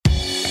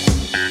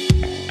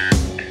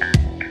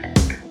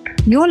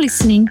You're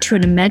listening to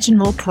an Imagine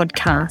More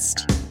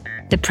podcast.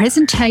 The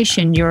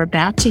presentation you're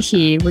about to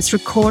hear was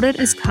recorded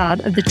as part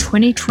of the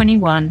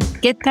 2021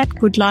 Get That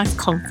Good Life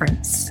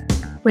conference.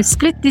 We've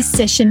split this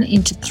session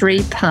into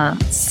 3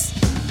 parts.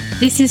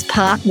 This is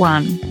part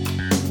 1.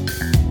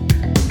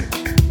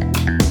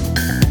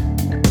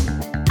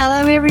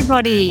 Hello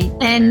everybody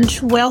and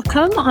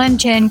welcome. I'm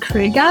Jan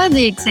Kruger,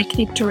 the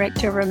Executive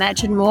Director of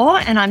Imagine More,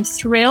 and I'm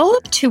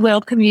thrilled to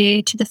welcome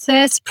you to the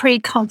first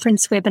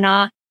pre-conference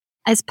webinar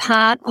as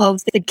part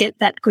of the Get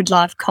That Good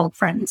Life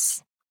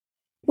conference.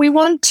 We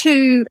want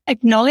to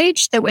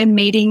acknowledge that we're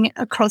meeting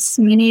across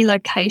many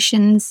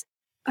locations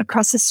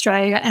across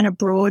Australia and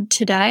abroad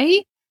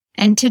today,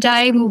 and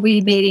today we'll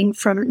be meeting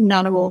from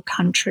Ngunnawal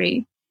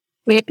country.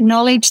 We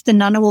acknowledge the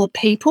Ngunnawal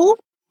people,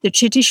 the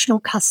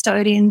traditional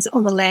custodians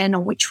of the land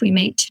on which we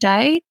meet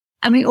today,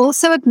 and we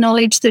also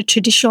acknowledge the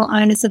traditional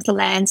owners of the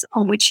lands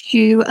on which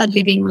you are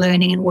living,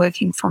 learning and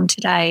working from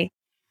today.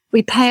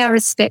 We pay our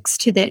respects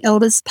to their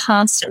elders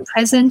past and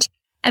present,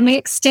 and we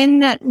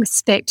extend that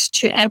respect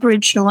to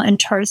Aboriginal and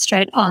Torres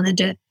Strait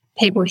Islander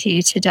people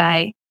here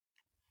today.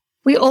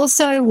 We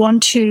also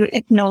want to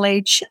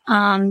acknowledge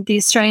the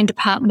Australian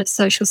Department of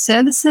Social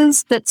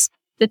Services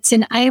that's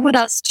enabled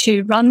us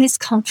to run this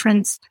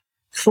conference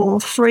for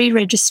free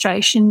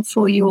registration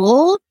for you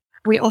all.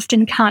 We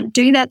often can't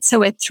do that, so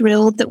we're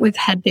thrilled that we've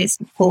had their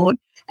support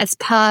as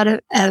part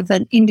of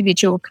an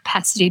individual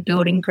capacity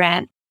building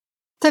grant.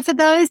 So for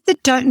those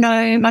that don't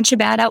know much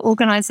about our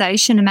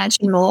organisation,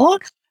 Imagine More,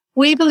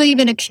 we believe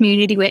in a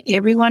community where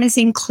everyone is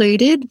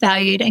included,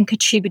 valued and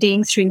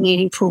contributing through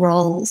meaningful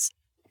roles.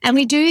 And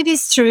we do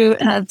this through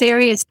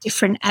various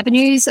different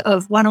avenues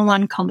of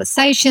one-on-one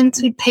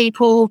conversations with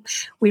people.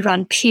 We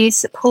run peer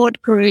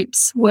support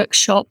groups,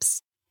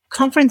 workshops,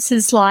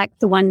 conferences like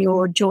the one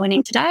you're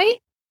joining today.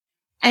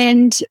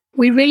 And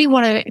we really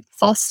want to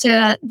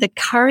foster the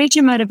courage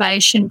and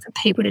motivation for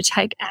people to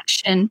take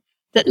action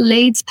that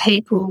leads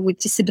people with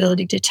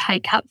disability to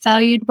take up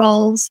valued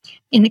roles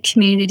in the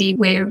community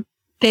where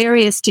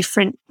various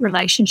different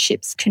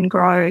relationships can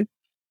grow.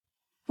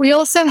 We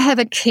also have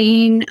a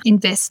keen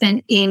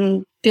investment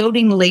in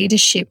building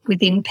leadership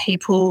within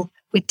people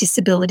with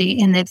disability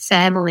and their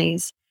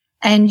families.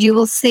 And you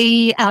will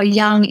see our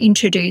young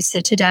introducer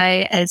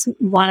today as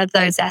one of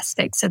those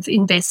aspects of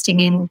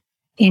investing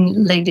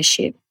in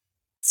leadership.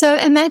 So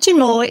Imagine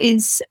More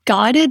is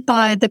guided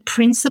by the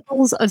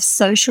principles of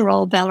social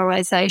role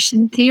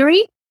valorisation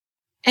theory.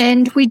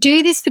 And we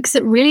do this because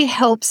it really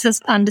helps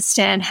us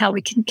understand how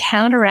we can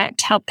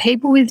counteract how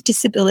people with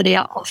disability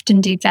are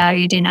often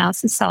devalued in our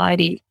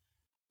society.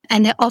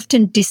 And they're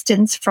often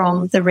distanced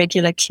from the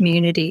regular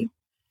community.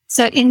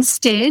 So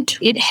instead,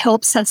 it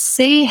helps us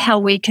see how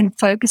we can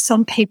focus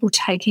on people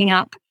taking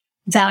up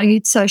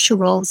valued social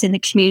roles in the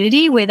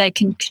community where they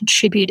can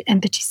contribute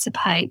and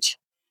participate.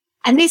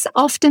 And this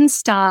often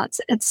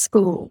starts at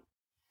school.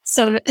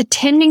 So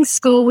attending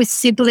school with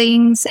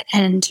siblings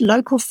and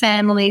local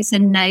families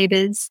and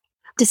neighbours,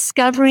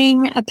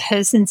 discovering a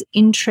person's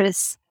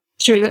interests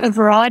through a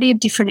variety of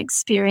different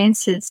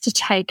experiences to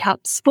take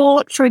up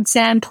sport, for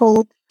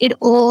example, it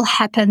all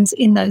happens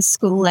in those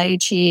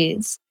school-age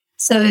years.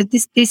 So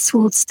this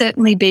will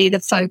certainly be the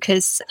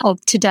focus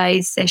of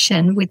today's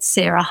session with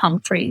Sarah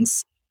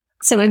Humphreys.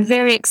 So we're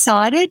very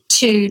excited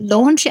to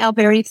launch our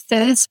very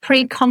first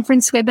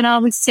pre-conference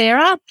webinar with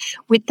Sarah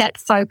with that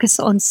focus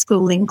on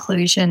school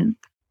inclusion.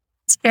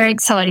 It's very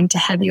exciting to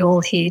have you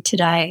all here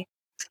today.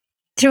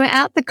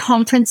 Throughout the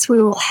conference,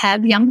 we will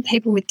have young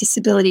people with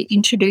disability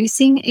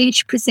introducing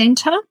each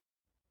presenter.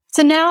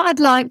 So now I'd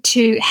like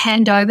to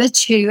hand over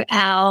to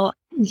our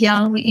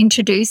young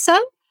introducer,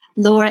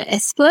 Laura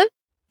Espler,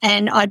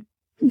 and I'd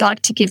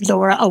like to give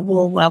Laura a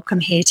warm welcome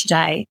here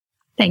today.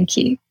 Thank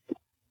you.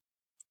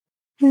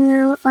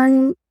 Hello,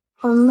 I'm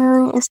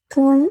Mary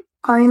Espler.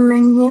 I'm a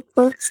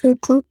network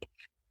student,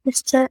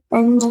 Mr.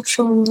 and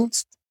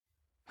nationalist.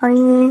 I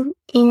am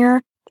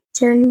here to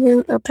tell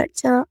you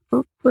about our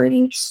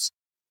police.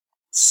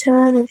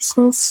 Sarah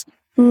listens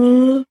to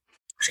me.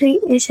 She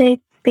is a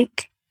big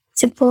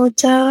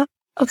supporter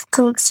of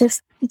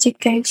inclusive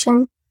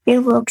education. She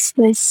works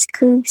with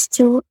schools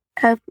to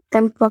help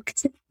them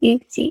practice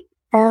beauty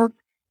and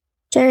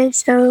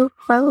so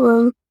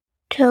forum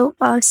to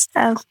us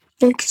our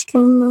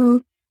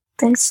extremely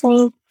the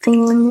same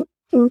thing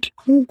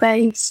in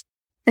ways,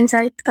 and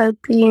I hope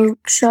you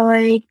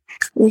enjoy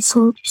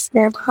listening to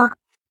Sarah.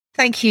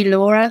 Thank you,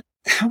 Laura.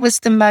 That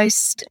was the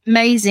most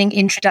amazing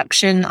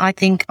introduction I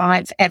think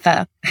I've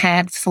ever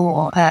had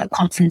for a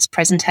conference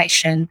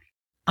presentation,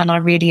 and I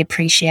really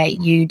appreciate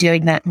you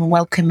doing that and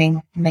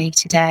welcoming me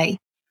today.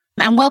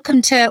 And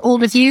welcome to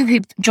all of you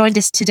who've joined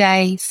us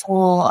today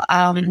for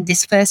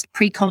this first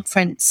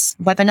pre-conference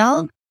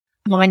webinar.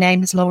 My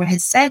name, as Laura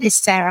has said, is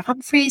Sarah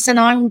Humphreys, and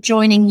I'm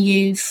joining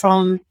you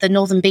from the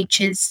Northern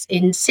Beaches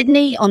in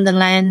Sydney on the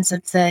lands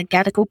of the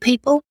Gadigal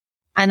people,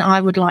 and I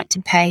would like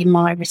to pay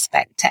my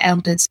respect to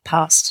elders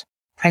past,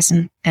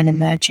 present and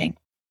emerging.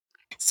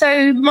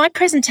 So my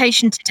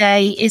presentation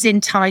today is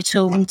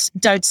entitled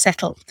Don't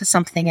Settle for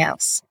Something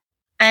Else.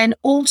 And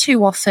all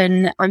too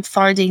often, I'm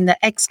finding that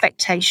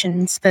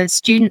expectations for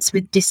students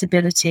with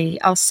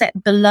disability are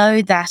set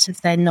below that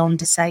of their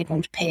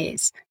non-disabled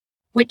peers,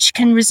 which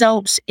can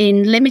result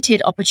in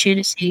limited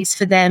opportunities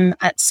for them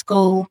at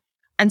school.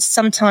 And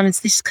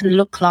sometimes this can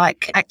look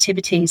like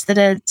activities that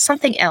are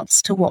something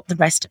else to what the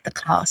rest of the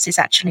class is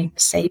actually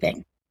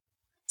receiving.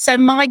 So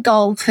my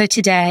goal for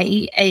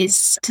today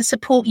is to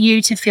support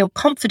you to feel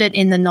confident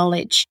in the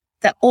knowledge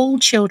that all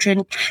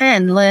children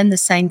can learn the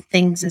same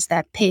things as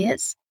their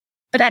peers,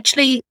 but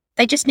actually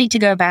they just need to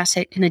go about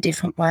it in a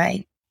different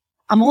way.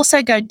 I'm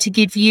also going to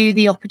give you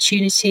the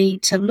opportunity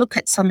to look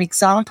at some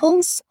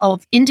examples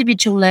of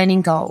individual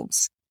learning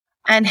goals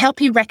and help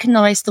you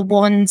recognise the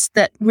ones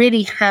that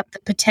really have the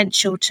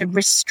potential to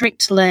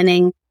restrict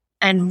learning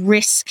and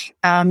risk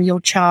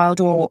your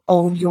child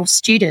or your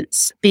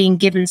students being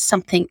given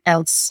something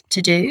else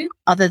to do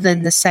other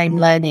than the same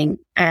learning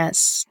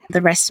as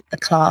the rest of the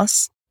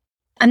class.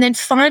 And then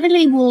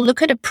finally, we'll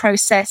look at a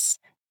process,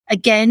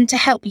 again, to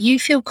help you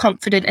feel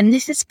confident. And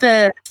this is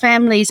for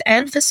families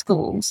and for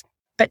schools,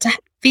 but to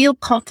feel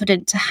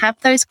confident to have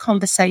those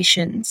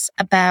conversations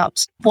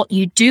about what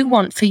you do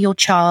want for your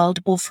child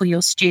or for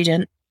your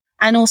student,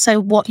 and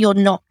also what you're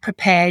not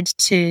prepared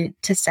to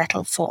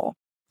settle for.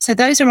 So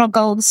those are our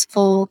goals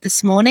for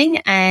this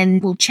morning,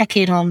 and we'll check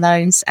in on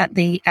those at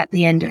the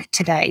end of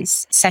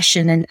today's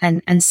session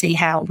and see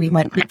how we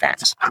went with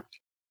that.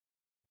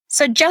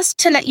 So just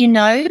to let you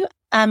know,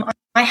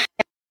 I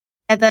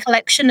have a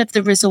collection of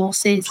the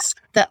resources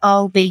that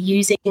I'll be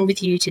using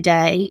with you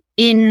today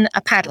in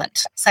a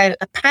Padlet. So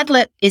a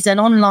Padlet is an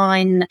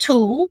online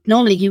tool.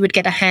 Normally you would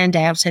get a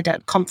handout at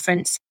a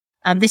conference.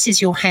 This is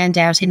your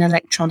handout in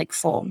electronic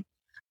form.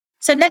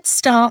 So let's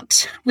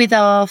start with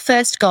our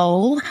first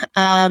goal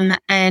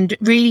and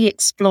really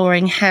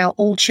exploring how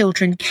all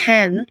children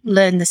can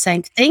learn the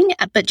same thing,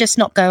 but just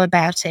not go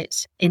about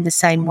it in the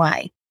same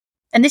way.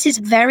 And this is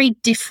very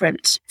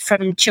different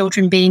from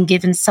children being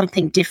given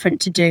something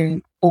different to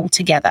do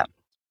altogether.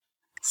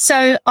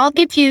 So I'll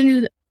give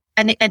you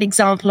an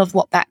example of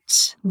what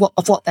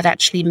that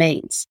actually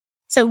means.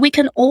 So we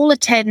can all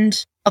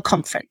attend a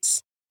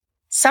conference.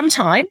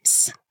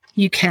 Sometimes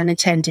you can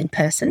attend in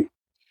person.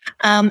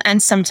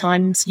 And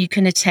sometimes you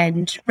can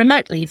attend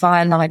remotely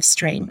via live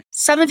stream.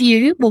 Some of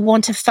you will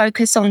want to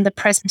focus on the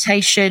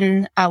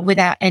presentation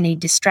without any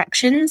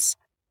distractions.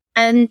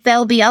 And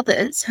there'll be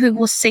others who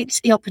will seek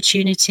the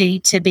opportunity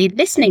to be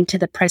listening to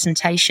the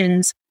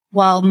presentations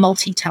while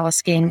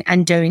multitasking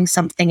and doing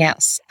something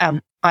else.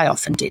 I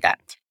often do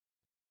that.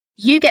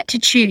 You get to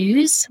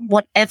choose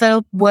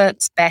whatever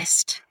works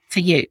best for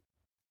you.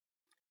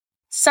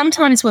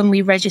 Sometimes when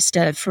we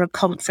register for a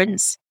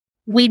conference,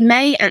 we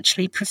may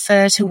actually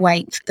prefer to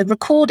wait for the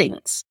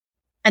recordings,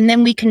 and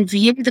then we can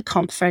view the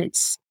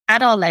conference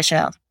at our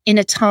leisure in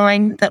a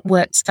time that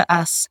works for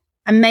us,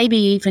 and maybe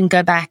even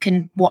go back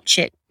and watch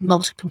it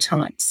multiple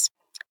times.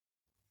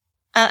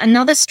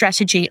 Another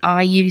strategy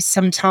I use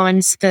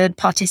sometimes for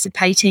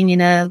participating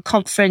in a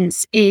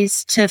conference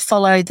is to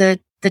follow the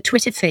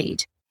Twitter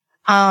feed.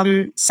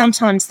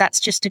 Sometimes that's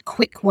just a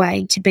quick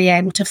way to be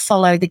able to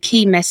follow the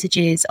key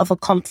messages of a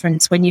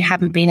conference when you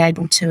haven't been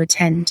able to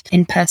attend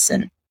in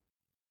person.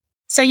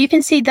 So you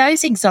can see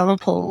those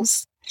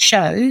examples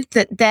show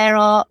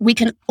that we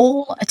can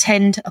all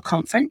attend a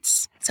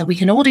conference, so we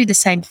can all do the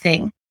same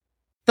thing,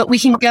 but we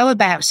can go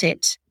about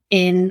it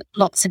in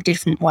lots of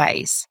different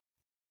ways.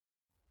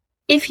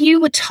 If you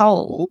were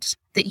told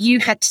that you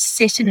had to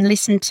sit and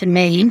listen to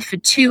me for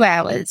 2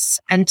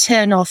 hours and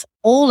turn off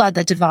all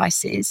other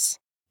devices,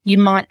 you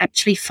might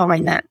actually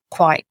find that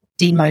quite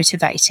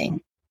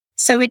demotivating.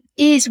 So it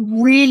is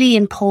really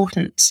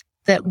important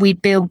that we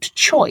build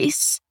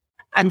choice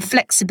and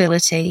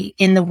flexibility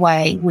in the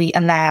way we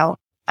allow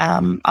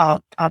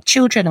our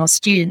children, our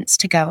students,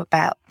 to go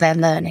about their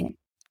learning.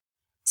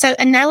 So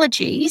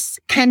analogies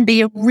can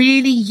be a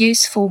really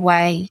useful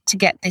way to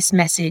get this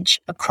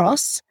message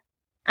across.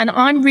 And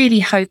I'm really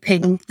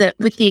hoping that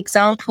with the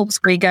examples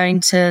we're going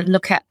to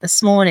look at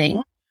this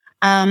morning,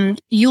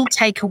 you'll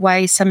take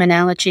away some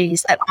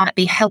analogies that might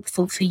be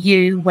helpful for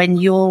you when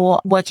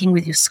you're working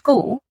with your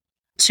school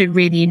to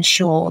really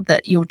ensure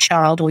that your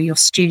child or your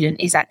student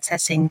is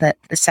accessing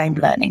the same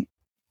learning.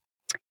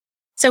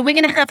 So we're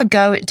going to have a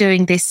go at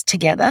doing this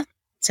together.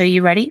 So are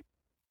you ready?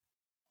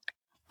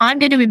 I'm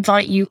going to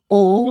invite you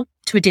all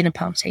to a dinner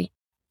party.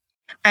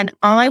 And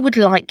I would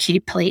like you,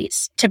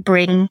 please, to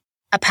bring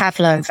a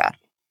pavlova.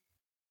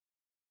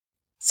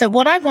 So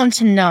what I want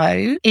to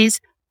know is,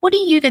 what are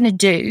you going to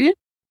do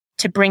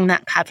to bring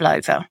that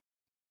pavlova?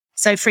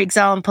 So, for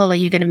example, are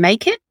you going to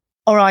make it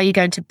or are you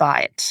going to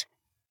buy it?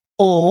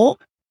 Or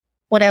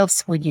what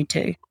else will you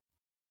do?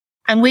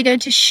 And we're going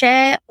to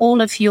share all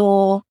of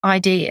your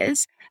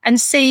ideas and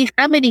see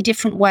how many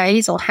different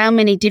ways or how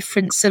many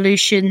different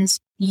solutions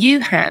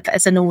you have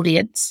as an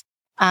audience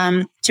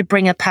to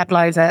bring a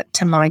pavlova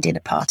to my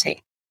dinner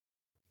party.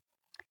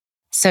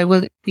 So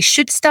we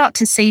should start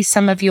to see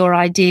some of your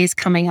ideas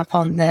coming up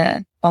on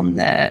the on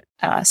the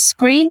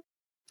screen.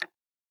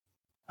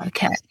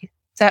 Okay.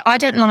 So I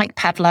don't like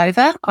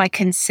pavlova, I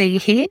can see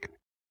here.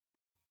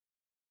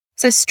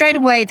 So straight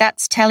away,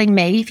 that's telling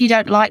me if you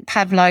don't like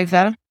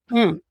pavlova,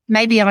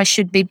 maybe I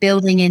should be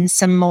building in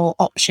some more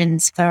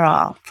options for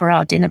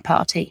our dinner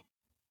party.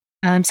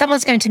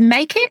 Someone's going to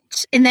make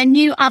it in their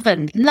new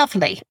oven.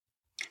 Lovely.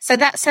 So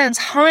that sounds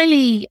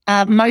highly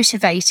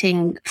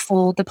motivating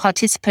for the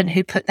participant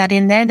who put that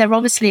in there. They're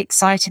obviously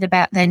excited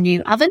about their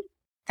new oven.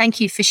 Thank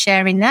you for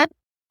sharing that.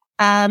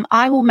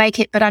 I will make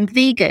it, but I'm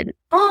vegan.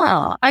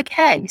 Oh,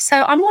 okay.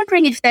 So I'm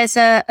wondering if there's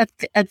a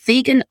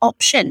vegan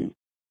option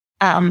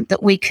that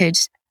we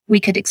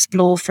could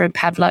explore for a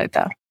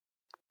pavlova.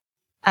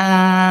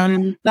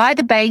 Buy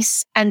the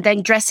base and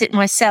then dress it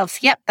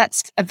myself. Yep,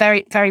 that's a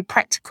very, very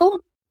practical.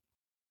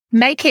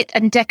 Make it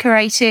and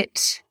decorate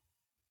it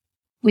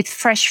with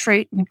fresh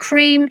fruit and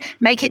cream.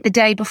 Make it the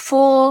day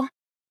before.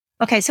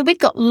 Okay, so we've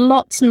got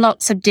lots and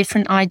lots of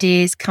different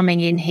ideas coming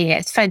in here.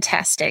 It's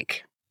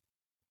fantastic.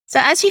 So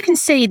as you can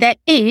see, there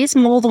is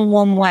more than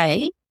one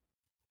way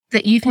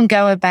that you can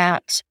go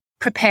about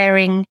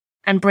preparing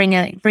and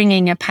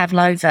bringing a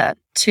pavlova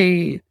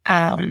to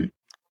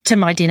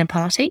my dinner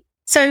party.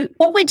 So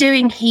what we're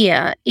doing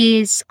here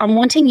is I'm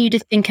wanting you to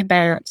think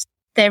about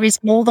there is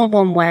more than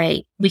one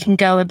way we can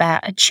go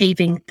about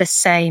achieving the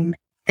same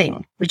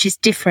thing, which is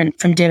different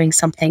from doing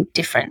something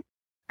different.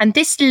 And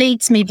this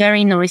leads me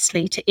very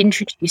nicely to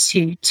introduce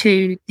you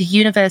to the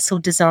Universal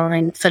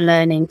Design for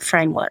Learning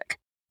framework.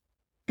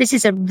 This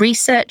is a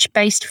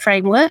research-based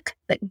framework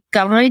that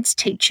guides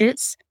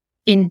teachers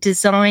in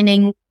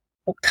designing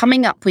or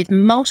coming up with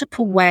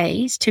multiple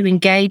ways to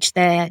engage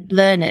their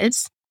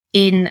learners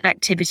in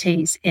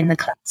activities in the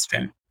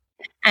classroom.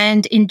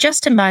 And in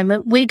just a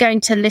moment, we're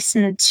going to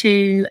listen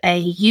to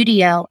a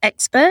UDL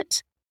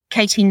expert,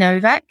 Katie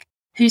Novak,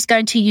 who's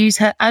going to use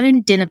her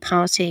own dinner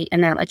party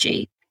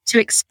analogy to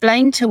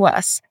explain to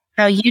us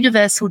how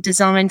Universal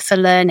Design for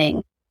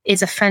Learning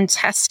is a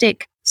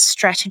fantastic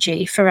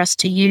strategy for us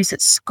to use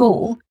at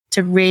school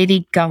to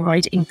really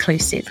guide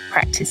inclusive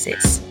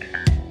practices.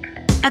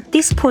 At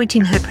this point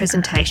in her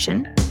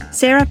presentation,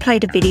 Sarah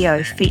played a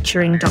video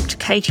featuring Dr.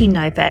 Katie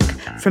Novak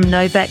from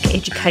Novak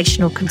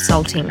Educational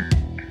Consulting.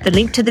 The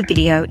link to the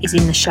video is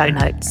in the show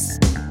notes.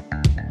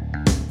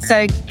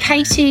 So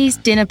Katie's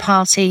dinner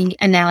party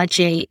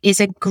analogy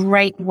is a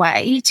great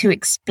way to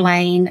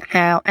explain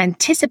how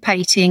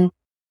anticipating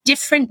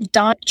different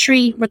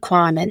dietary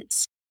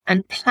requirements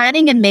and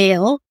planning a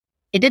meal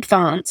in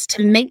advance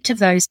to meet to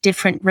those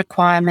different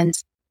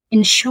requirements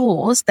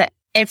ensures that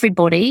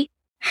everybody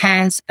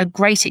has a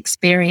great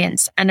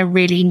experience and a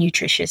really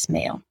nutritious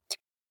meal.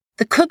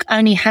 The cook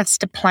only has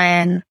to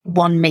plan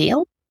one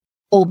meal,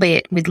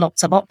 albeit with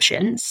lots of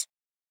options.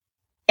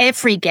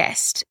 Every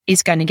guest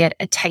is going to get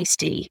a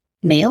tasty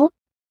meal,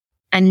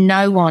 and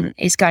no one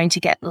is going to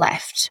get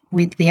left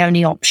with the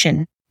only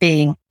option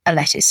being a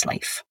lettuce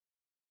leaf.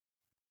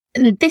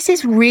 And this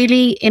is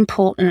really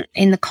important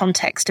in the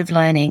context of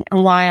learning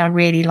and why I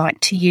really like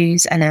to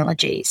use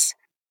analogies,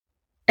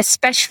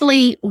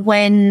 especially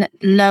when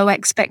low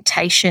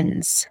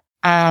expectations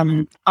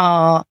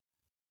are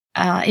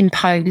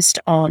imposed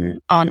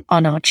on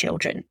our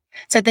children.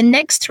 So the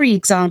next three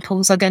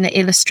examples are going to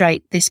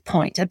illustrate this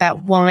point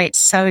about why it's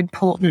so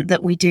important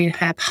that we do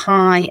have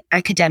high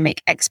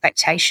academic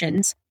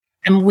expectations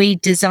and we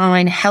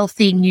design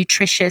healthy,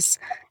 nutritious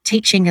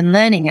teaching and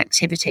learning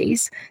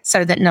activities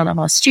so that none of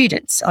our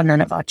students or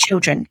none of our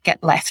children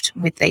get left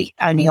with the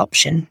only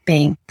option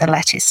being the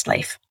lettuce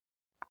leaf.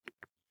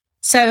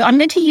 So I'm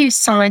going to use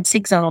science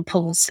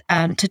examples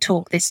to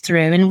talk this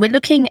through, and we're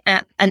looking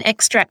at an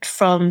extract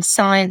from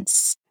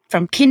science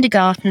from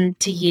kindergarten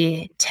to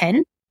year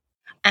 10.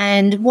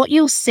 And what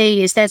you'll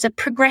see is there's a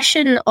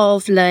progression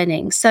of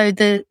learning. So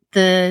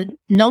the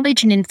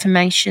knowledge and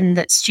information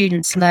that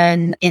students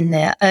learn in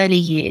their early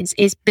years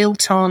is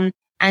built on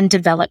and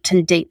developed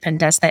and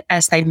deepened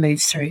as they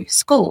move through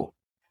school.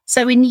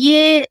 So in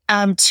year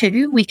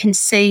 2, we can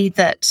see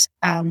that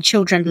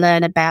children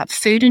learn about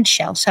food and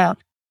shelter,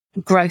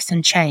 growth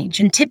and change.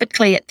 And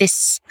typically at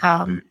this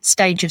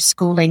stage of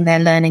schooling, they're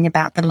learning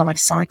about the life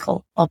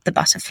cycle of the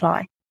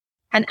butterfly.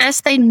 And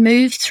as they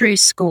move through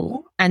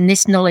school and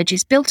this knowledge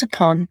is built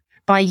upon,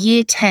 by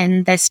year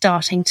 10, they're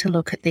starting to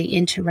look at the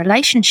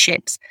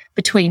interrelationships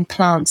between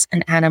plants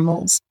and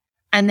animals,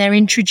 and they're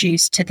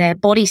introduced to their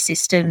body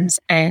systems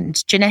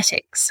and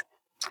genetics.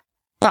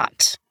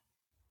 But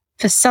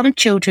for some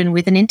children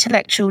with an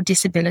intellectual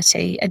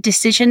disability, a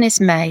decision is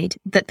made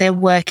that they're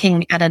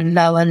working at a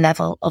lower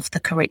level of the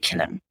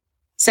curriculum.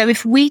 So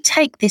if we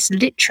take this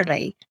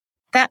literally,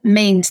 that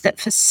means that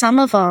for some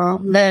of our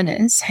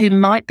learners who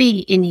might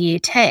be in year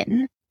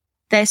 10,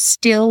 they're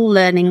still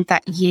learning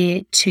that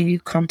year 2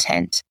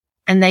 content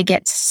and they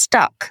get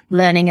stuck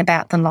learning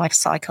about the life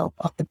cycle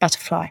of the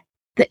butterfly.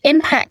 The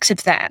impact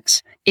of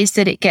that is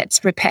that it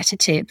gets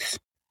repetitive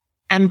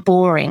and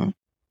boring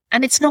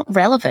and it's not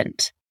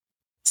relevant.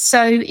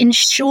 So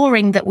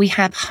ensuring that we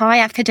have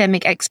high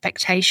academic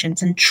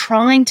expectations and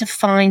trying to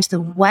find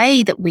the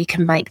way that we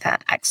can make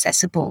that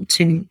accessible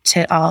to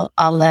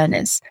our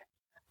learners,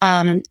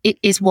 it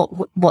is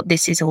what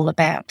this is all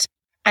about.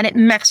 And it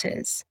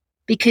matters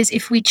because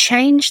if we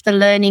change the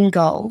learning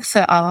goal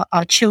for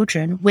our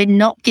children, we're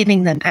not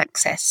giving them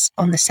access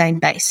on the same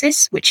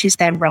basis, which is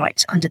their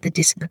right under the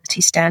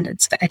disability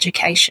standards for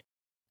education.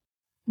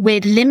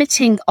 We're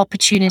limiting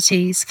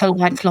opportunities for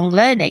lifelong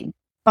learning.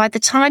 By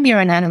the time you're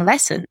an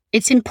adolescent,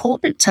 it's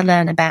important to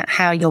learn about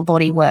how your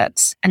body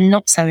works and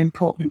not so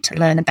important to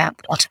learn about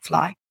the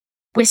butterfly.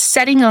 We're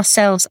setting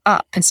ourselves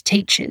up as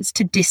teachers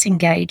to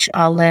disengage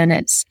our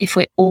learners if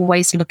we're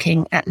always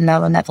looking at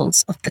lower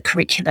levels of the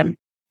curriculum.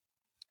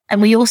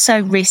 And we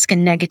also risk a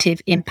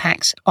negative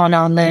impact on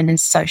our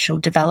learners' social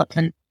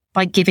development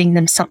by giving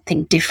them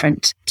something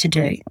different to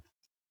do.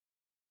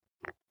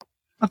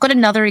 I've got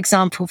another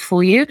example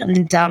for you,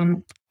 and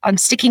I'm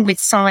sticking with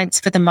science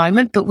for the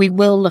moment, but we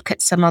will look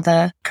at some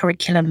other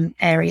curriculum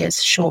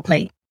areas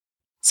shortly.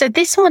 So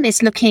this one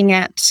is looking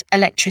at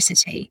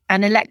electricity,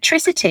 and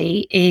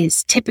electricity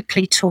is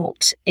typically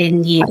taught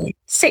in year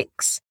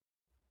 6.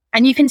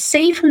 And you can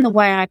see from the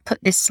way I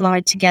put this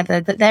slide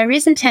together that there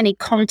isn't any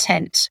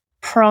content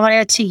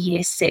prior to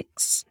year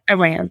 6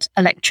 around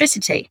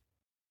electricity.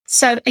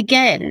 So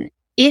again,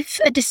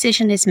 if a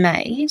decision is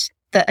made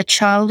that a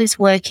child is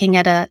working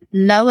at a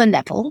lower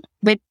level,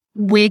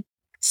 we're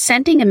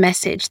sending a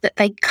message that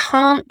they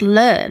can't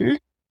learn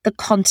the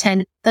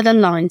content that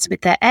aligns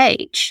with their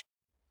age.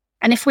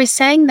 And if we're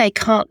saying they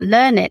can't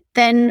learn it,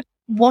 then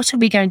what are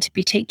we going to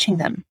be teaching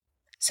them?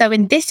 So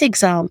in this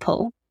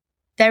example,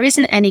 there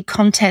isn't any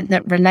content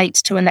that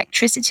relates to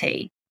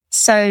electricity.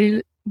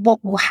 So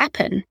what will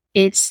happen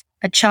is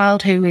a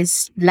child who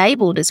is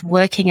labelled as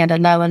working at a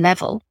lower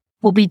level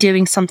will be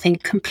doing something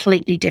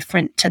completely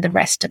different to the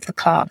rest of the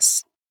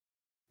class.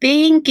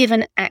 Being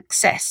given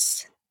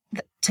access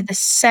to the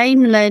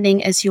same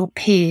learning as your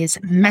peers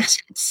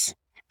matters.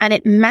 And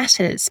it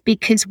matters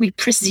because we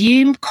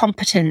presume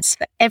competence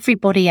for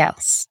everybody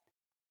else.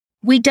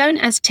 We don't,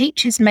 as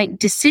teachers, make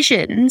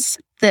decisions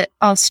that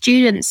our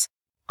students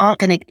aren't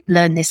going to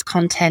learn this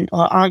content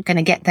or aren't going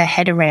to get their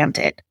head around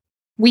it.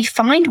 We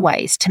find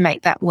ways to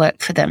make that work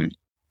for them.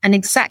 And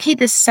exactly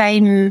the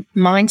same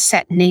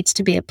mindset needs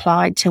to be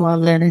applied to our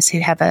learners who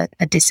have a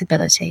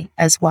disability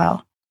as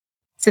well.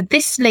 So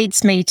this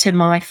leads me to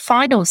my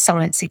final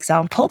science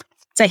example.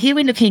 So here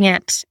we're looking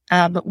at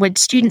when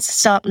children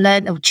start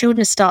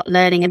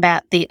learning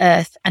about the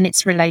Earth and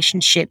its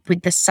relationship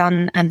with the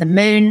sun and the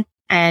moon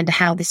and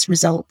how this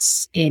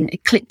results in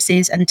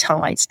eclipses and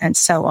tides and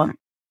so on.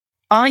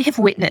 I have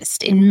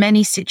witnessed in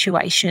many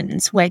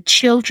situations where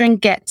children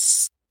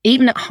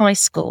even at high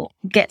school,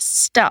 get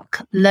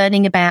stuck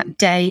learning about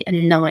day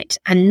and night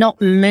and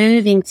not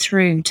moving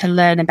through to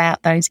learn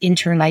about those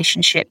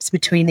interrelationships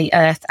between the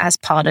Earth as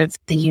part of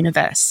the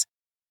universe.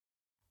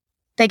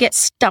 They get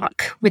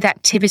stuck with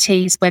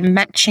activities when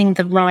matching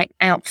the right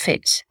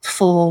outfit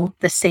for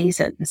the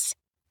seasons.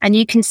 And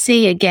you can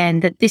see again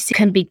that this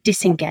can be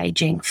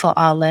disengaging for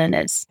our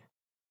learners.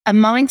 A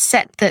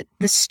mindset that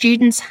the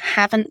students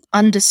haven't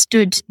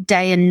understood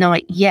day and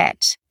night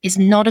yet is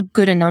not a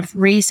good enough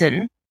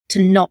reason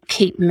to not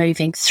keep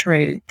moving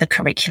through the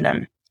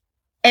curriculum.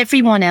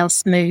 Everyone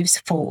else moves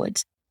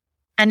forward.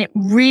 And it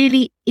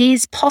really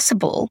is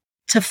possible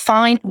to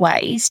find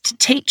ways to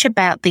teach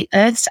about the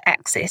Earth's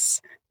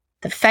axis,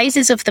 the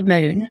phases of the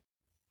moon,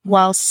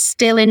 while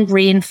still in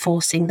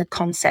reinforcing the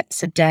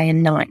concepts of day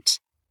and night.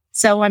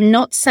 So I'm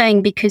not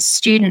saying because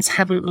students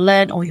haven't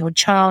learned or your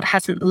child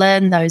hasn't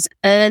learned those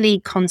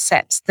early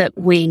concepts that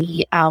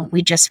we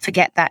just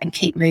forget that and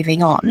keep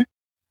moving on.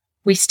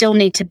 We still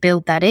need to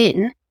build that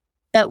in,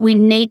 but we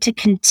need to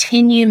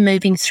continue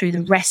moving through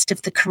the rest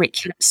of the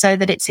curriculum so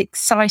that it's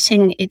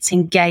exciting, it's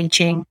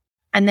engaging,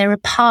 and they're a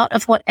part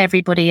of what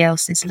everybody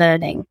else is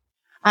learning.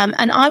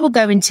 And I will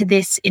go into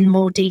this in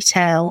more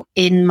detail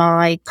in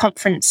my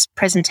conference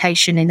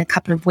presentation in a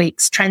couple of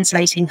weeks,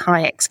 translating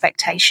high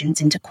expectations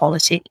into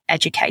quality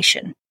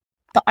education.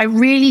 But I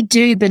really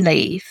do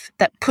believe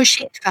that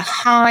pushing for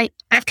high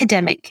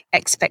academic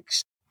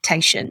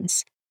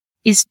expectations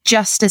is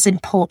just as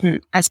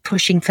important as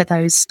pushing for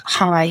those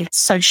high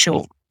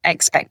social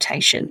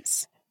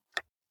expectations.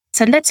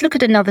 So let's look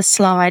at another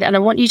slide, and I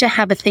want you to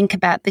have a think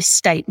about this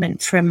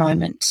statement for a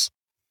moment.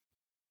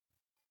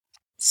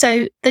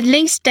 So the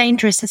least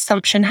dangerous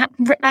assumption,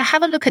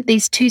 have a look at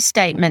these two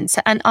statements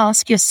and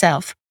ask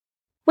yourself,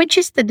 which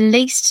is the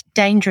least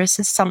dangerous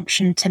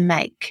assumption to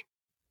make?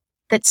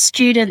 That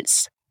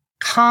students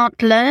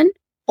can't learn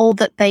or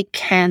that they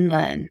can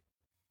learn?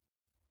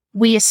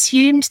 We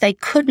assumed they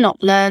could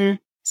not learn,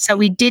 so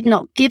we did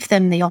not give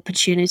them the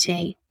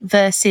opportunity,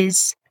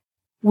 versus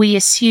we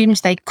assumed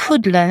they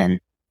could learn,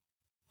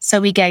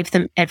 so we gave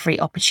them every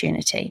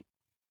opportunity.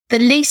 The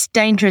least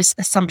dangerous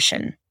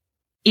assumption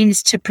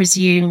is to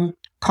presume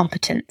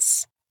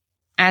competence,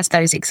 as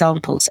those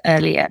examples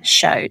earlier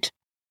showed.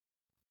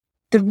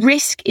 The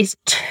risk is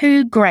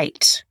too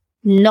great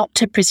not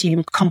to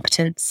presume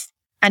competence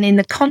And in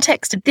the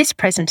context of this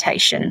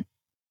presentation,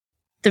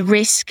 the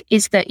risk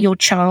is that your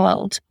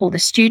child or the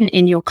student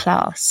in your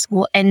class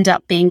will end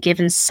up being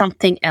given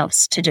something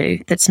else to do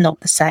that's not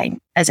the same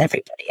as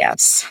everybody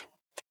else.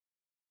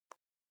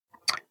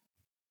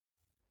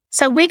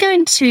 So we're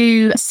going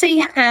to see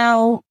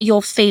how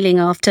you're feeling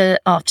after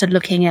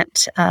looking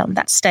at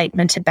that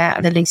statement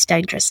about the least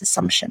dangerous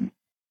assumption.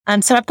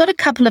 So I've got a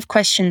couple of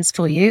questions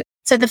for you.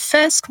 So the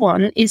first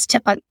one is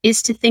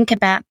to think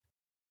about,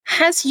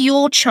 has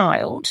your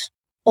child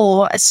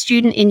or a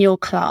student in your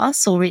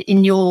class or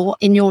in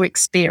your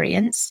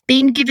experience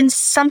been given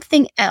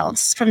something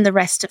else from the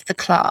rest of the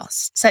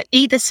class? So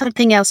either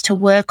something else to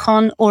work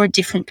on or a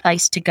different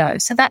place to go.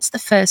 So that's the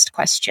first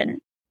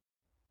question.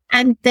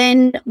 And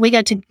then we're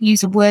going to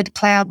use a word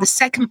cloud. The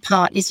second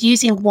part is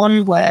using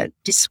one word to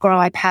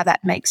describe how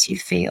that makes you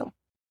feel.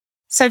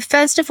 So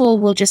first of all,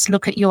 we'll just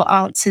look at your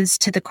answers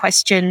to the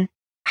question,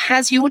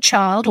 has your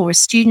child or a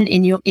student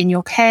in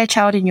your care,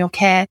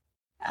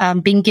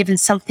 been given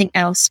something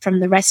else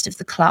from the rest of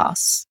the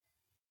class?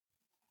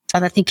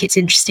 And I think it's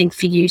interesting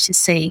for you to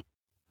see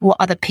what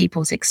other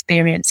people's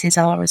experiences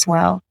are as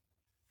well.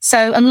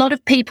 So a lot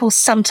of people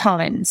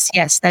sometimes,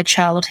 yes, their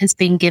child has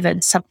been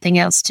given something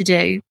else to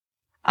do.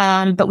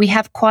 But we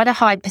have quite a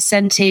high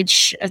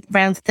percentage,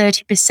 around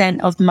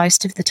 30% of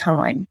most of the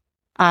time.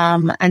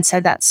 And so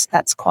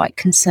that's quite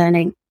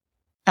concerning.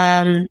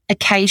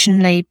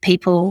 Occasionally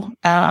people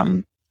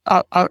are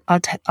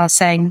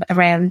saying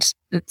around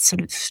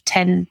sort of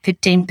 10,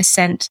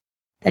 15%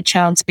 their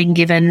child's been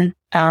given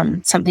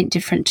something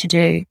different to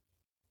do.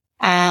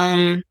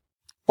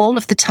 All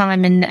of the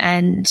time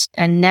and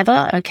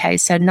never. Okay,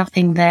 so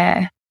nothing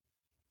there.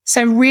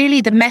 So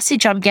really the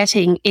message I'm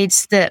getting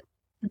is that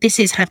this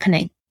is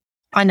happening.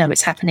 I know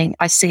it's happening.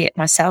 I see it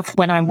myself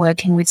when I'm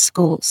working with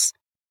schools.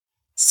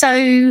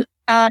 So,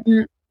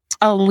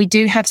 we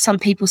do have some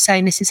people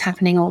saying this is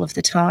happening all of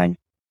the time.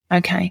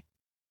 Okay.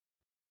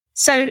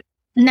 So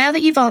now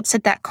that you've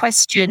answered that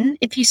question,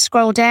 if you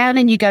scroll down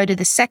and you go to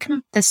the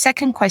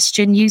second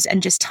question, use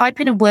and just type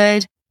in a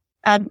word,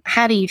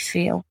 how do you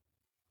feel?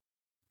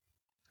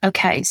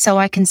 Okay, so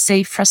I can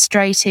see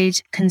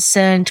frustrated,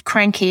 concerned,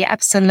 cranky,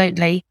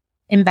 absolutely,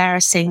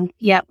 embarrassing,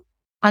 yep,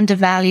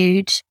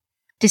 undervalued,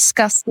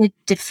 disgusted,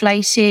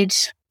 deflated,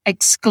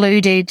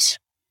 excluded,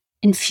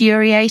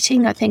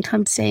 infuriating, I think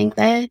I'm seeing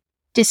there,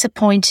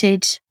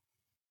 disappointed,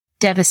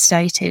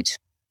 devastated.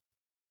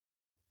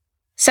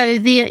 So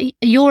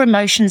your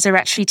emotions are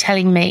actually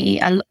telling me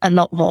a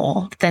lot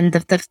more than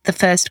the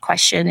first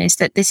question, is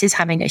that this is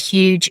having a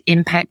huge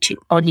impact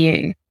on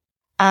you.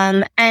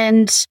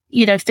 And,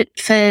 you know,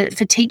 for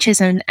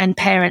teachers and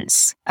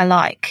parents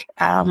alike,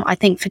 I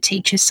think for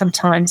teachers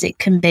sometimes it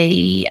can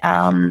be,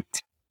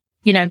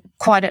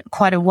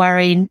 quite a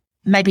worry,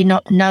 maybe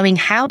not knowing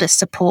how to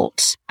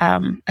support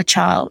a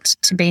child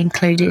to be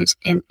included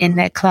in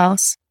their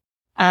class.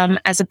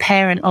 As a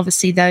parent,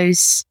 obviously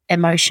those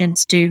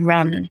emotions do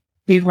run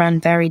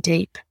very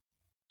deep.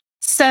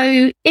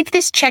 So if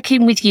this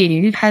check-in with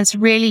you has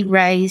really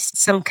raised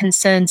some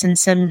concerns and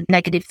some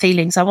negative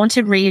feelings, I want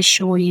to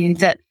reassure you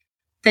that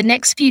the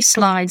next few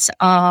slides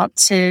are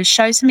to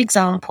show some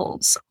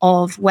examples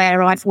of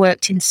where I've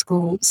worked in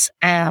schools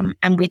and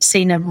we've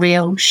seen a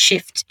real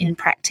shift in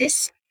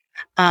practice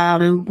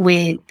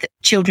with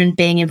children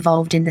being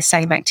involved in the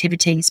same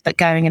activities but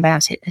going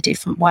about it a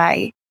different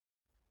way.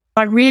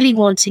 I really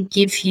want to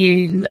give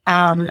you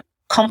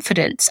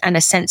confidence and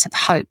a sense of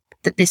hope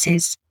that this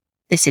is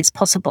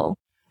possible,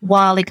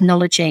 while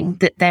acknowledging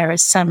that there are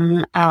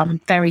some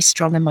very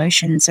strong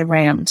emotions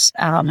around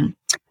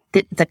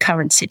the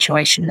current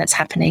situation that's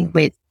happening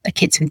with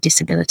kids with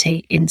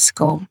disability in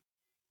school.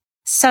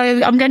 So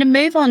I'm going to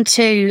move on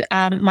to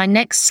my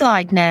next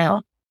slide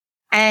now.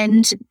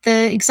 And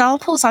the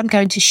examples I'm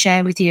going to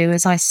share with you,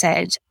 as I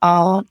said,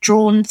 are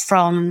drawn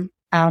from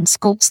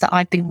schools that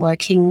I've been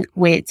working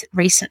with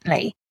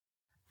recently.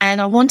 And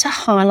I want to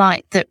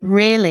highlight that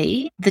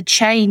really the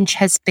change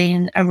has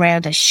been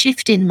around a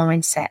shift in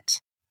mindset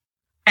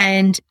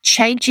and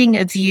changing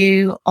a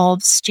view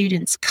of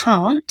students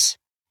can't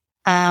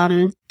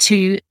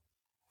to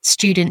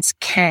students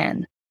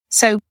can.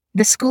 So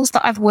the schools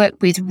that I've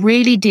worked with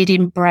really did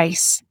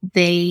embrace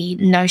the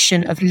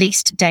notion of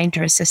least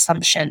dangerous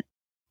assumption.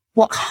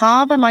 What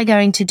harm am I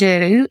going to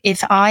do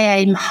if I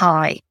aim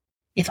high,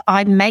 if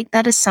I make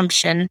that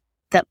assumption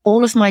that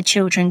all of my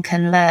children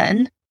can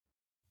learn?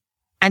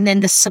 And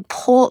then the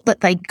support that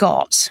they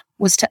got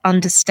was to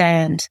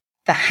understand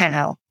the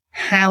how.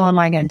 How am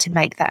I going to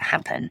make that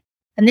happen?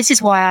 And this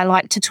is why I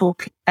like to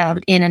talk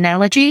in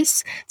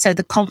analogies. So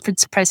the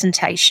conference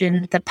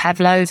presentation, the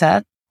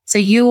Pavlova. So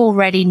you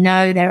already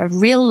know there are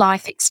real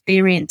life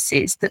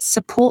experiences that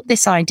support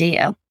this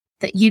idea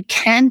that you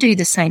can do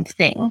the same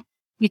thing,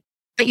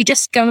 but you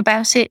just go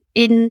about it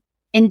in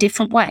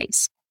different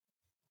ways.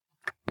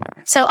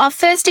 So our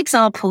first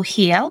example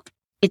here,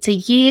 it's a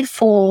Year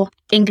 4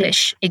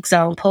 English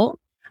example.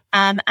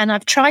 And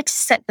I've tried to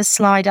set the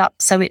slide up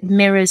so it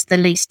mirrors the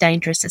least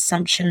dangerous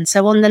assumption.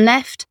 So on the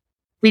left,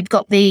 we've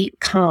got the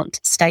can't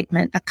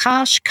statement.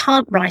 Akash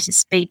can't write a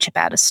speech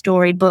about a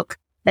storybook.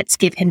 Let's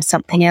give him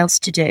something else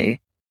to do.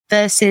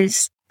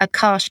 Versus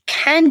Akash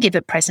can give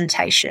a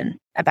presentation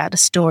about a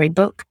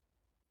storybook.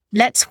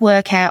 Let's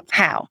work out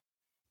how.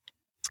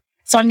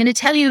 So I'm going to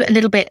tell you a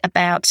little bit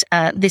about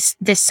this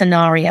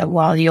scenario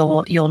while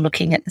you're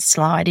looking at the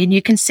slide, and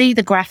you can see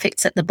the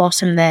graphics at the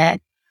bottom there.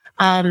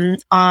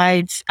 They're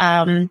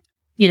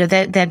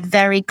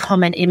very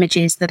common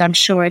images that I'm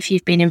sure if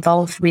you've been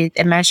involved with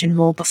Imagine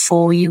More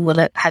before, you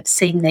will have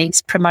seen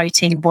these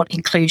promoting what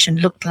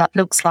inclusion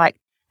looks like.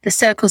 The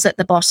circles at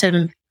the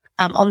bottom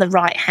on the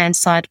right-hand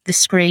side of the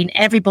screen,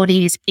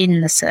 everybody is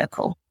in the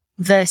circle,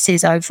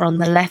 versus over on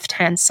the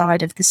left-hand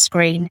side of the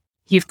screen,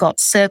 you've got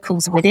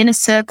circles within a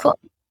circle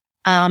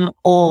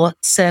or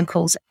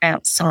circles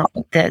outside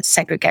the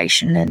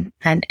segregation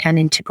and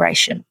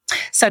integration.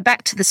 So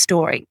back to the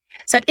story.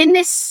 So in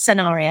this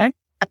scenario,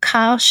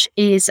 Akash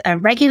is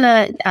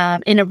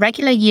in a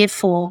regular Year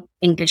 4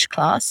 English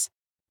class,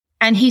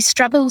 and he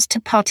struggles to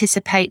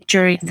participate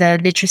during the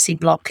literacy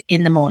block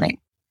in the morning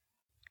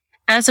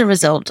as a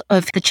result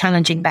of the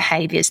challenging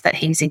behaviours that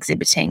he's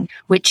exhibiting,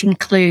 which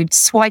include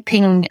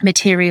swiping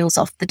materials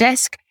off the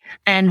desk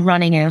and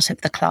running out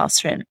of the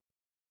classroom.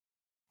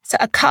 So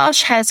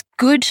Akash has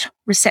good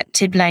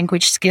receptive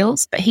language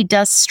skills, but he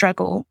does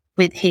struggle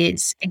with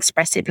his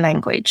expressive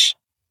language.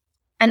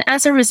 And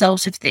as a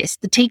result of this,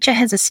 the teacher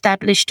has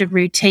established a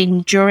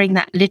routine during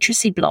that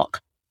literacy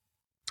block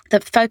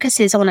that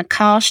focuses on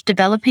Akash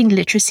developing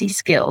literacy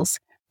skills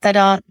that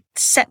are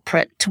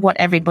separate to what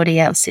everybody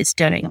else is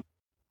doing.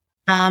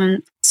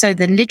 So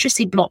the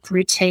literacy block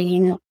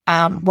routine,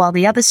 while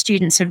the other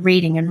students are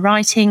reading and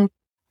writing,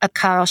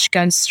 Akash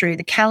goes through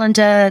the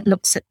calendar,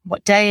 looks at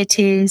what day it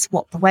is,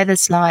 what the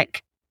weather's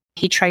like.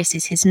 He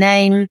traces his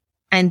name,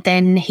 and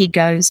then he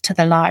goes to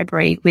the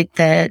library with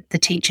the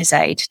teacher's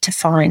aide to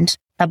find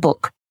a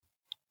book.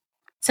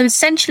 So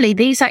essentially,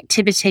 these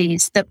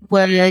activities that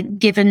were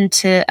given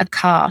to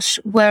Akash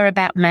were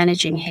about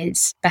managing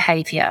his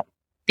behaviour,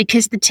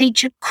 because the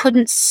teacher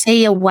couldn't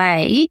see a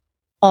way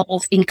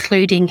of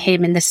including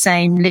him in the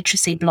same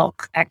literacy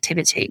block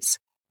activities.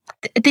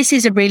 This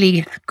is a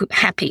really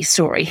happy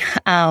story,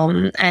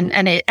 and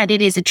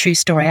it is a true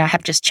story. I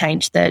have just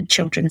changed the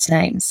children's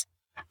names.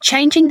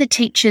 Changing the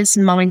teacher's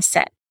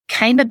mindset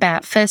came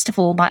about, first of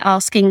all, by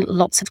asking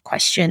lots of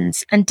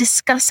questions and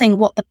discussing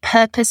what the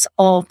purpose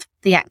of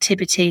the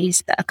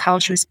activities that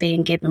Akash was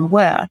being given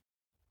were.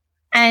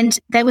 And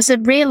there was a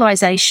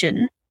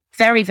realization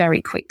very,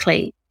 very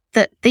quickly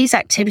that these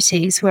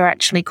activities were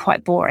actually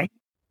quite boring.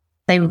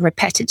 They were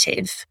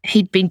repetitive.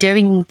 He'd been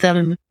doing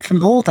them for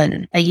more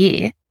than a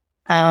year,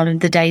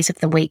 the days of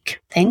the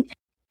week thing.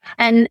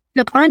 And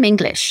look, I'm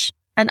English,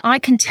 and I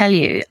can tell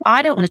you,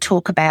 I don't want to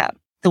talk about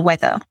the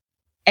weather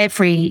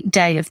every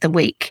day of the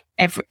week,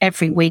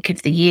 every week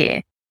of the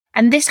year.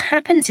 And this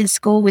happens in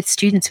school with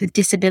students with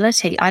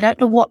disability. I don't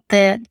know what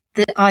the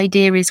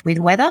idea is with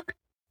weather,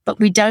 but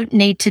we don't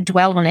need to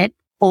dwell on it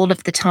all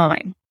of the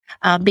time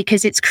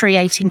because it's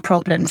creating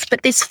problems.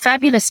 But this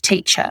fabulous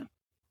teacher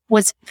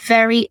was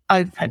very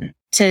open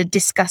to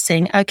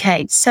discussing,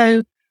 okay,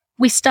 so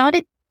we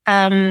started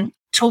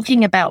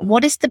talking about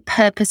what is the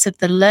purpose of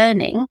the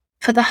learning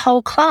for the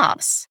whole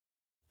class.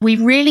 We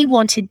really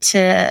wanted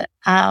to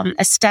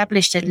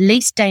establish a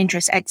least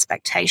dangerous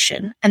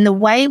expectation. And the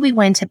way we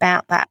went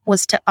about that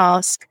was to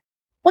ask,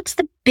 what's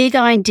the big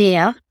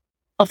idea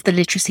of the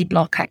literacy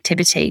block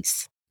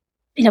activities?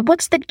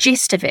 What's the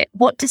gist of it?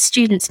 What do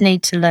students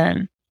need to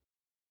learn?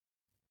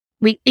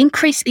 We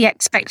increased the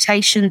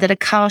expectation that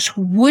Akash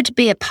would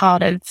be a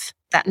part of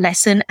that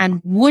lesson and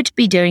would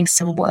be doing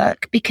some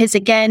work because,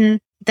 again,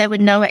 there were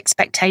no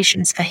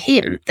expectations for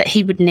him that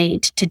he would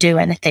need to do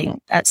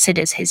anything, sit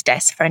at his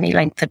desk for any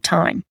length of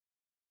time.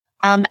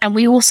 And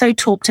we also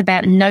talked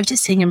about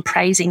noticing and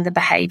praising the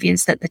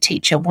behaviours that the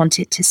teacher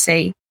wanted to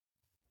see.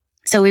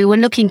 So we were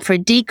looking for a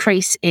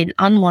decrease in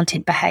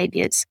unwanted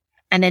behaviours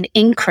and an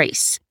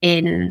increase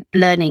in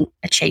learning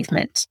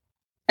achievement.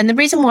 And the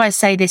reason why I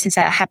say this is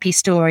a happy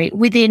story.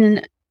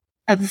 Within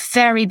a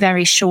very,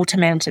 very short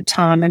amount of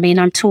time,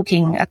 I'm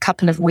talking a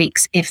couple of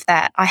weeks, if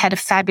that, I had a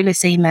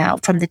fabulous email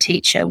from the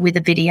teacher with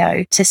a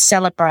video to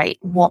celebrate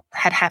what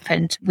had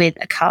happened with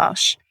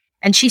Akash.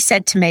 And she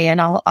said to me,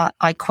 and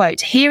I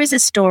quote, "Here is a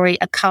story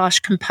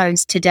Akash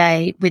composed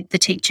today with the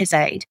teacher's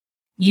aide,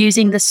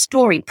 using the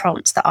story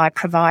prompts that I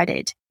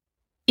provided.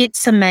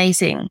 It's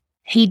amazing.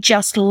 He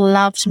just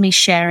loved me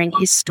sharing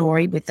his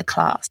story with the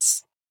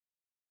class."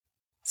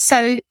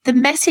 So the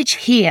message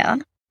here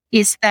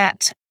is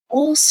that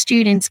all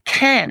students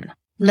can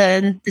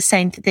learn the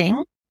same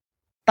thing,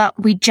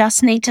 but we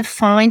just need to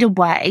find a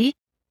way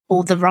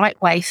or the right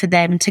way for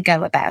them to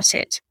go about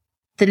it.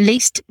 The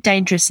least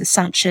dangerous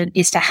assumption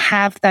is to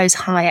have those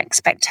high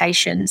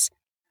expectations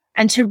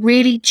and to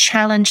really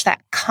challenge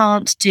that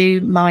can't do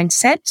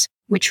mindset,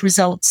 which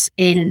results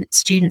in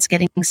students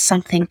getting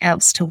something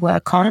else to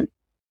work on,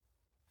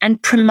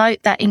 and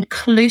promote that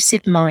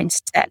inclusive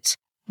mindset,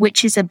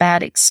 which is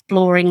about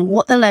exploring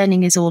what the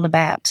learning is all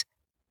about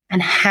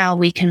and how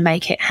we can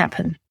make it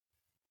happen.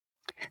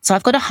 So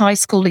I've got a high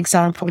school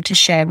example to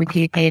share with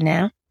you here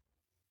now.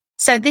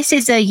 So this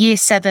is a Year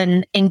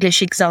 7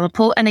 English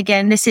example. And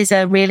again, this is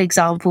a real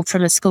example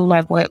from a school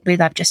I've worked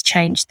with. I've just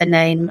changed the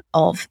name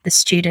of the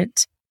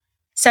student.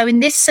 So in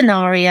this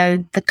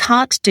scenario, the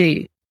can't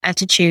do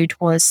attitude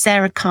was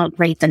Sarah can't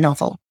read the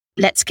novel.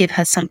 Let's give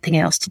her something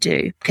else to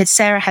do. Because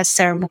Sarah has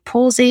cerebral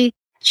palsy,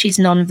 she's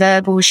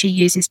nonverbal, she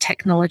uses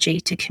technology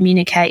to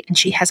communicate, and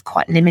she has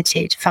quite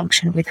limited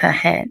function with her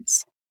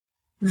hands.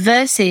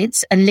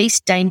 Versus a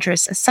least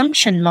dangerous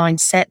assumption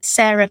mindset,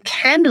 Sarah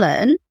can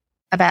learn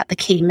about the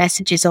key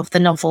messages of the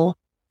novel.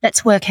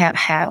 Let's work out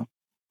how.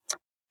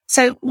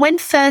 So when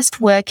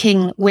first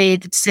working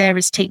with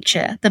Sarah's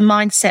teacher, the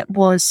mindset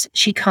was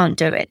she can't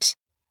do it.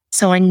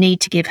 So I need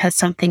to give her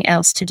something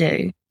else to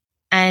do.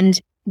 And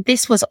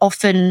this was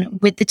often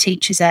with the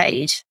teacher's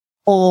aid,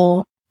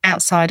 or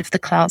outside of the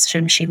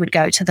classroom, she would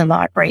go to the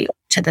library,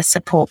 to the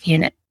support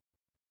unit.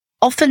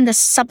 Often the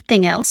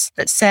something else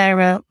that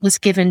Sarah was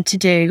given to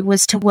do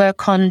was to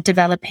work on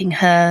developing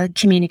her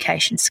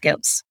communication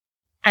skills.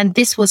 And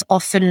this was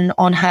often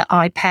on her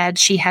iPad.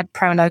 She had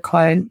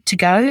Proloquo to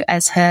go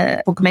as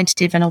her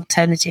augmentative and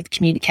alternative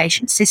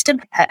communication system,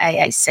 her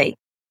AAC.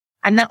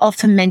 And that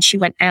often meant she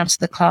went out of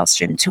the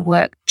classroom to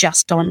work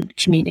just on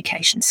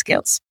communication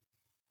skills.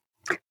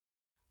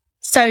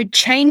 So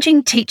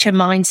changing teacher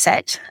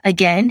mindset,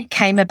 again,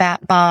 came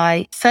about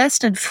by,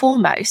 first and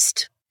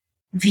foremost,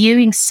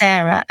 viewing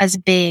Sarah as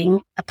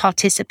being a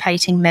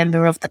participating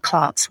member of the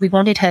class. We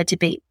wanted her to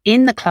be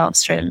in the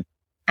classroom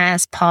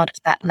as part of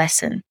that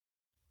lesson.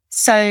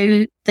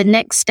 So the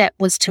next step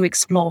was to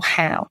explore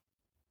how.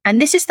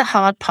 And this is the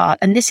hard part.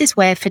 And this is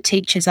where for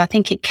teachers, I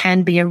think it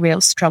can be a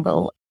real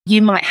struggle.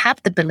 You might have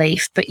the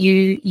belief, but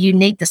you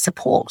need the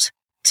support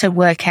to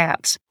work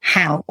out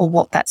how or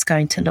what that's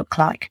going to look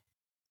like.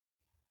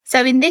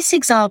 So in this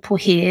example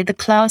here, the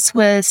class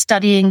were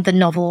studying the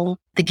novel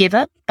The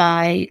Giver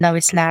by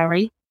Lois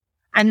Lowry,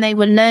 and they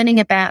were learning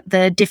about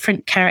the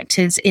different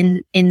characters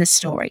in the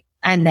story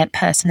and their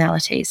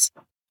personalities.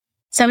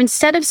 So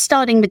instead of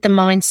starting with the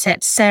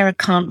mindset, Sarah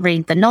can't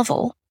read the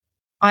novel,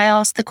 I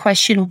asked the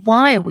question,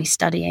 why are we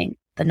studying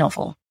the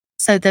novel?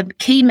 So the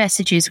key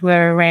messages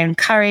were around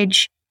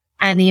courage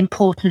and the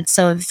importance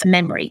of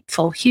memory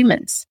for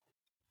humans.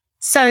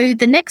 So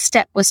the next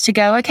step was to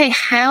go, okay,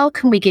 how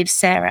can we give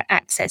Sarah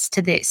access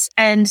to this?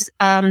 And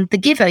The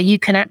Giver, you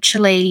can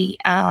actually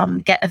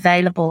get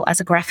available as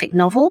a graphic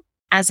novel,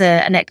 as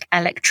an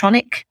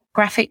electronic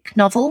graphic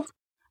novel.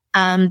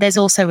 There's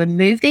also a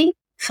movie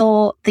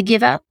for The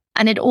Giver.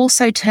 And it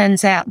also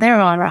turns out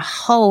there are a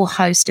whole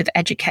host of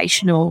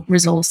educational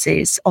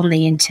resources on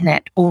the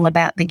internet all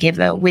about The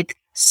Giver with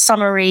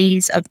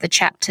summaries of the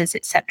chapters,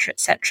 etc.,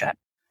 etc.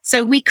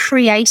 So we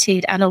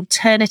created an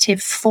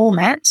alternative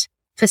format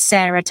for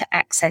Sarah to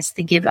access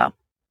The Giver.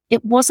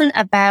 It wasn't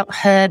about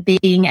her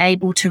being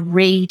able to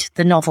read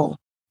the novel.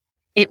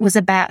 It was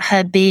about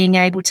her being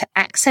able to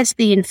access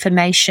the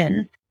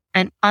information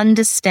and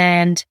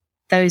understand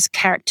those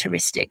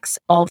characteristics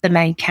of the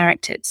main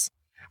characters.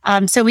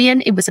 So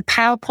it was a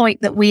PowerPoint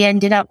that we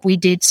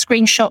did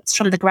screenshots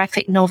from the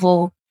graphic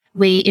novel.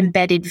 We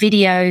embedded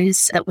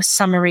videos that were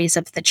summaries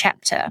of the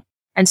chapter.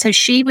 And so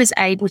she was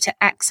able to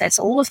access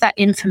all of that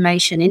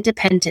information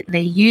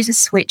independently, use a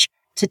switch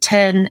to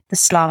turn the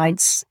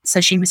slides. So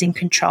she was in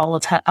control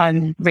of her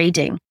own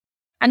reading.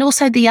 And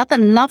also the other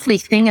lovely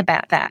thing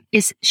about that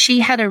is she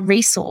had a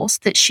resource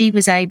that she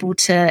was able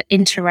to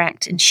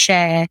interact and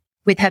share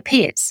with her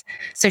peers.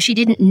 So she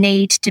didn't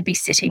need to be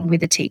sitting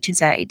with a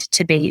teacher's aide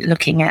to be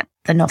looking at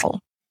the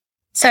novel.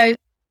 So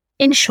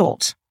in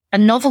short, a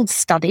novel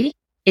study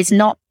is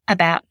not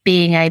about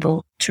being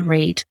able to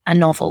read a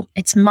novel.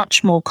 It's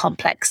much more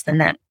complex than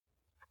that.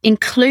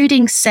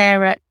 Including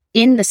Sarah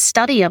in the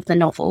study of the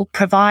novel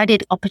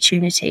provided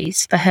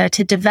opportunities for her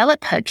to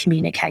develop her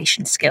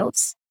communication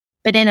skills,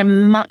 but in a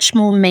much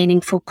more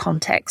meaningful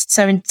context.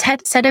 So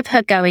instead of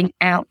her going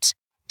out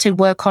to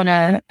work on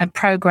a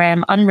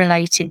program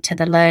unrelated to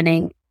the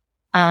learning,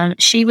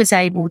 she was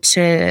able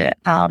to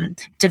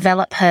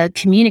develop her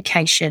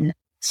communication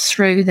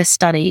through the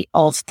study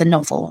of the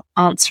novel,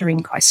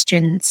 answering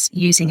questions,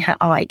 using her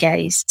eye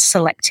gaze,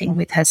 selecting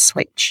with her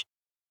switch.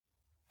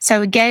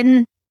 So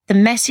again, the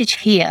message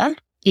here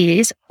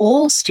is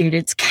all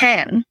students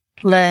can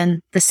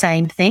learn the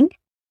same thing,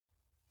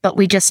 but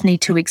we just need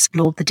to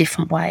explore the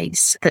different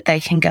ways that they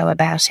can go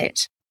about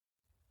it.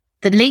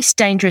 The least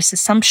dangerous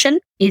assumption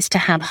is to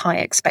have high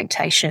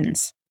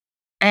expectations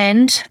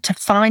and to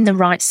find the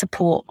right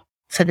support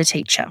for the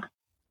teacher.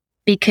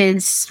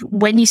 Because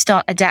when you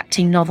start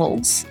adapting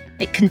novels,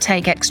 it can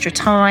take extra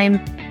time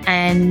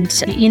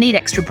and you need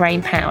extra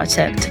brain power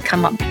to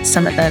come up with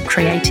some of the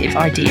creative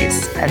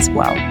ideas as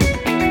well.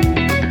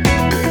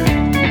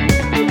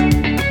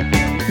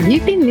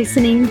 You've been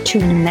listening to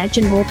an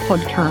Imagine More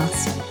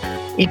podcast.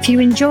 If you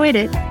enjoyed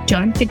it,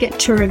 don't forget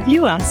to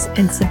review us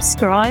and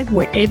subscribe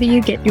wherever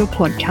you get your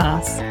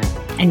podcasts.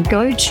 And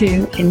go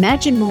to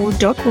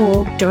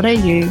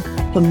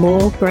imaginemore.org.au for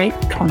more great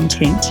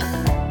content.